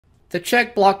The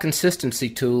check block consistency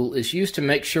tool is used to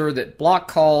make sure that block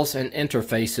calls and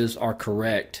interfaces are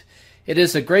correct. It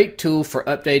is a great tool for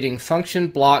updating function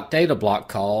block data block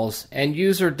calls and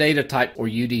user data type or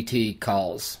UDT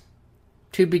calls.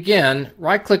 To begin,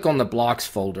 right-click on the Blocks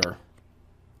folder.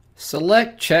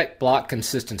 Select Check Block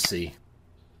Consistency.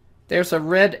 There's a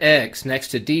red X next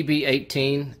to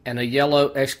DB18 and a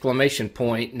yellow exclamation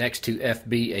point next to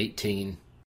FB18.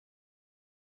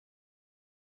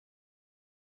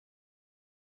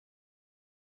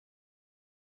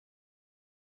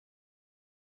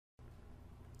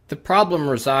 The problem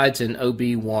resides in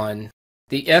OB1.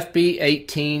 The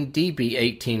FB18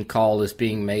 DB18 call is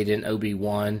being made in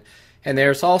OB1, and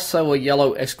there's also a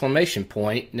yellow exclamation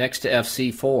point next to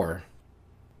FC4.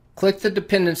 Click the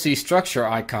dependency structure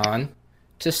icon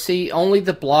to see only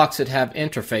the blocks that have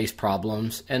interface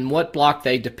problems and what block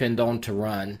they depend on to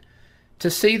run. To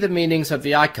see the meanings of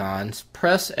the icons,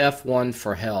 press F1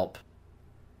 for help.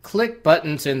 Click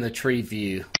buttons in the tree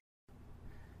view.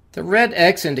 The red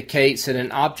X indicates that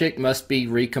an object must be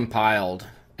recompiled,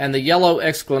 and the yellow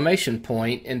exclamation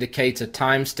point indicates a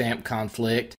timestamp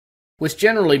conflict, which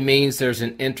generally means there's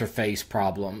an interface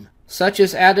problem, such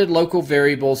as added local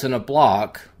variables in a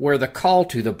block where the call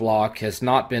to the block has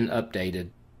not been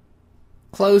updated.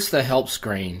 Close the help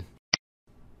screen.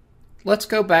 Let's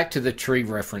go back to the tree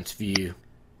reference view.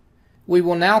 We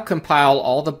will now compile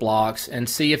all the blocks and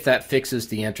see if that fixes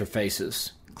the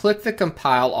interfaces. Click the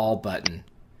Compile All button.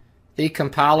 The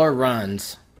compiler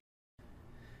runs.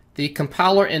 The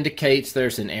compiler indicates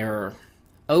there's an error.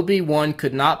 OB1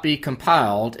 could not be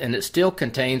compiled and it still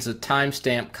contains a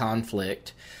timestamp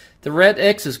conflict. The red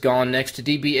X is gone next to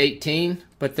DB18,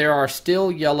 but there are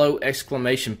still yellow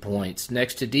exclamation points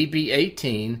next to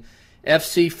DB18,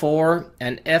 FC4,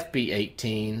 and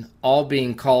FB18, all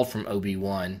being called from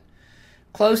OB1.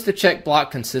 Close the Check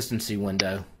Block Consistency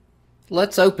window.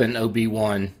 Let's open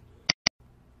OB1.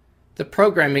 The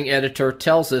programming editor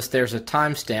tells us there's a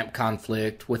timestamp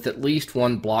conflict with at least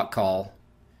one block call.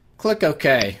 Click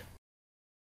OK.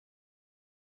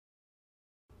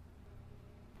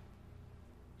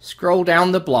 Scroll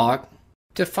down the block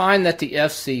to find that the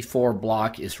FC4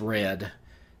 block is red.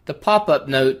 The pop-up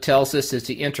note tells us that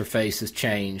the interface has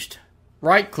changed.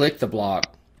 Right-click the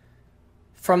block.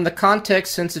 From the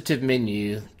context-sensitive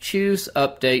menu, choose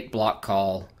Update Block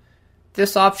Call.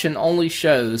 This option only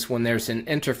shows when there's an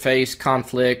interface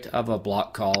conflict of a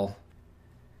block call.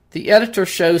 The editor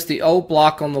shows the old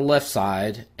block on the left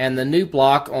side and the new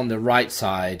block on the right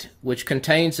side, which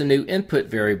contains a new input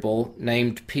variable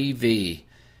named PV.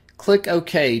 Click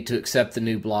OK to accept the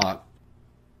new block.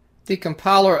 The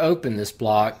compiler opened this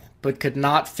block but could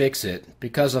not fix it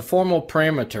because a formal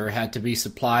parameter had to be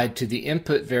supplied to the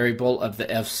input variable of the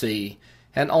FC,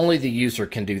 and only the user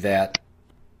can do that.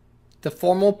 The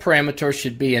formal parameter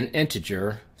should be an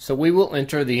integer, so we will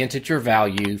enter the integer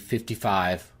value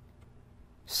 55.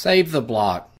 Save the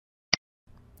block.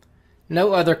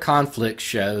 No other conflicts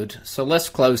showed, so let's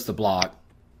close the block.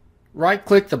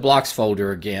 Right-click the Blocks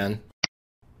folder again,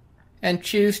 and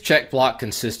choose Check Block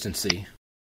Consistency.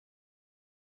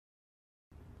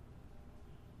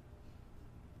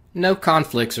 No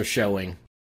conflicts are showing.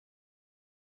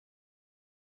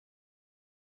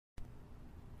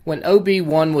 When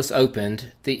OB1 was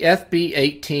opened, the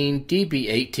FB18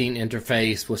 DB18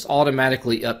 interface was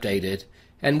automatically updated,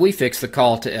 and we fixed the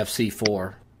call to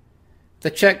FC4. The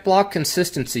Check Block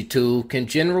Consistency tool can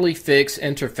generally fix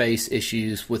interface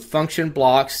issues with function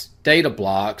blocks, data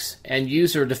blocks, and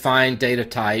user-defined data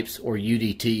types or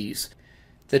UDTs.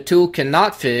 The tool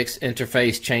cannot fix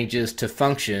interface changes to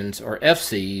functions or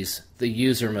FCs. The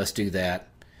user must do that.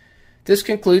 This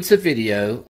concludes the video.